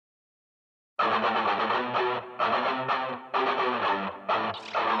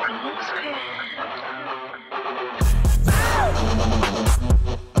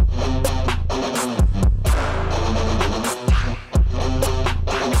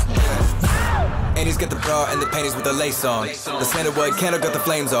And he's got the bra and the panties with the lace on. The sandalwood candle got the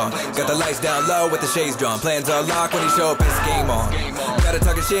flames on. Got the lights down low with the shades drawn. Plans are locked when he show up, it's game on. Got her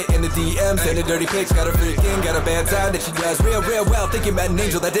talking shit in the DM, sending dirty pics. Got her freaking, got a bad side that she does real well. Thinking about an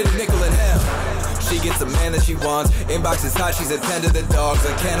angel that did a nickel in hell. She gets the man that she wants. Inbox is hot, she's a 10 to the dogs.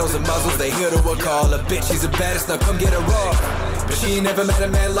 The candles and muzzles, they hear to her call. A bitch, she's the baddest, now come get her raw. But she ain't never met a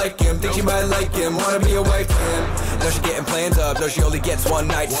man like him. Think she might like him, wanna be a wife to him. Know she getting plans up, know she only gets one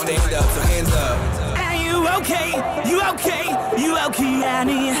night to stand up, so hands up. You okay, you okay, you okay,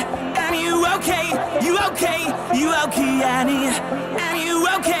 Annie. And you okay, you okay, you okay, Annie. And you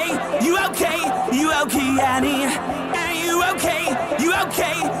okay, you okay, you okay, Annie. And you okay, you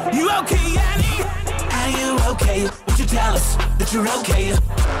okay, you okay, Annie. Are you okay? Would you tell us that you're okay?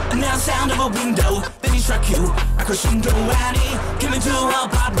 And now sound of a window, then he struck you. A crescendo, Annie came into a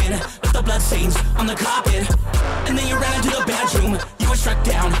apartment, left the blood stains on the carpet. And then you ran into the bedroom. You were struck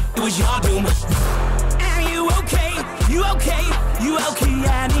down, it was your doom. You okay, you okay, you okay,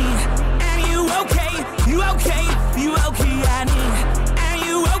 Annie. And you okay, you okay, you okay, Annie. And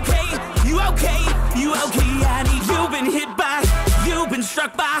you okay, you okay, you okay, Annie. You've been hit by, you've been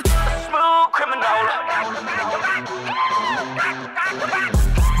struck by smooth criminal.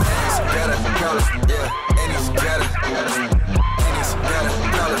 He's got a color, yeah, and he's got a, and he's got a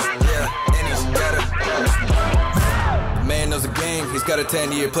color, yeah, and he's got a. Man knows the game, he's got a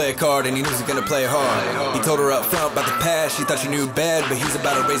 10-year player card and he knows he's gonna play hard. He told her up front about the past, she thought she knew bad, but he's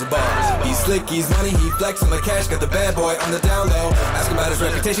about to raise a bar. He's slick, he's money, he flexing the cash, got the bad boy on the down low. Ask him about his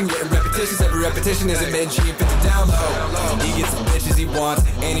reputation, getting repetitions, every repetition is a mid, she ain't fit the down low. He gets the bitches he wants,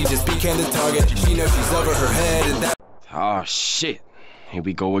 and he just became the target. She knows she's over her head, and that oh shit, here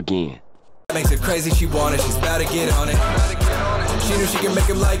we go again. makes her crazy, she want it, she's about to get on it. She knew she can make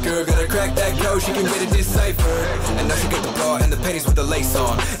him like her, gotta crack that code, she can get it deciphered. And now she got the bra and the panties with the lace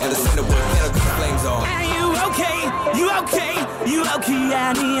on, and the sandalwood candle got the flames on. And you okay, you okay, you okay,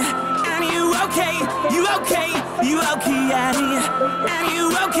 Annie. And you okay, you okay, you okay, Annie. And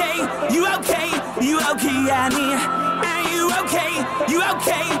you okay, you okay, you okay, Annie. And you okay, you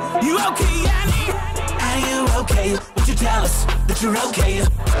okay, you okay, Annie. Are you okay? Would you tell us that you're okay?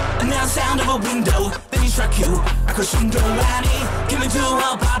 And now sound of a window, then he struck you. A crescendo, Annie came into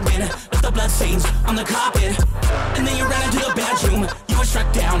her apartment, left the blood stains on the carpet. And then you ran into the bedroom. You were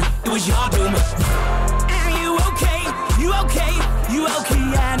struck down, it was your doom. Are you okay? You okay? You okay,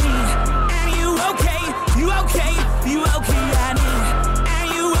 Annie? Are you okay? You okay? You okay, Annie? Are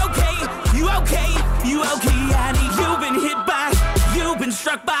you okay? You okay? You okay, Annie? You've been hit by, you've been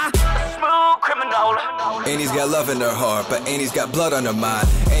struck by smooth criminal. Annie's got love in her heart, but Annie's got blood on her mind.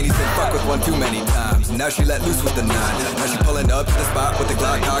 Annie's been fucked with one too many times. Now she let loose with the 9. Now she pulling up to the spot with the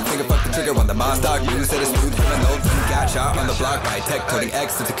Glock cock. Finger fuck the trigger on the Mosstock. News that a smooth criminal got shot on the block by tech coding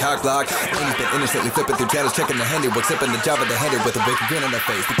X to the cock block. Annie's been innocently flipping through channels, checking the handiwork, sipping the Java the handed with a big grin on her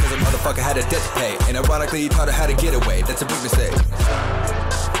face because a motherfucker had a debt to pay. And ironically, he taught her how to get away. That's a big mistake.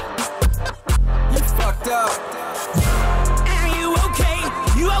 You fucked up. Are you okay?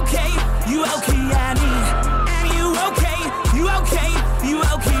 You okay? You okay, Annie? Are you okay? You okay? You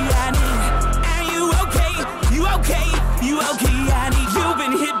okay, Annie? Are you okay? You okay? You okay, Annie? You've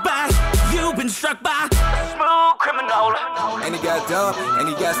been hit by, you've been struck by smooth criminal. And he got dumped, and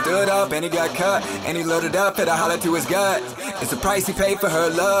he got stood up, and he got cut, and he loaded up, had a holler to his gut. It's the price he paid for her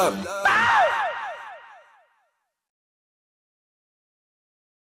love.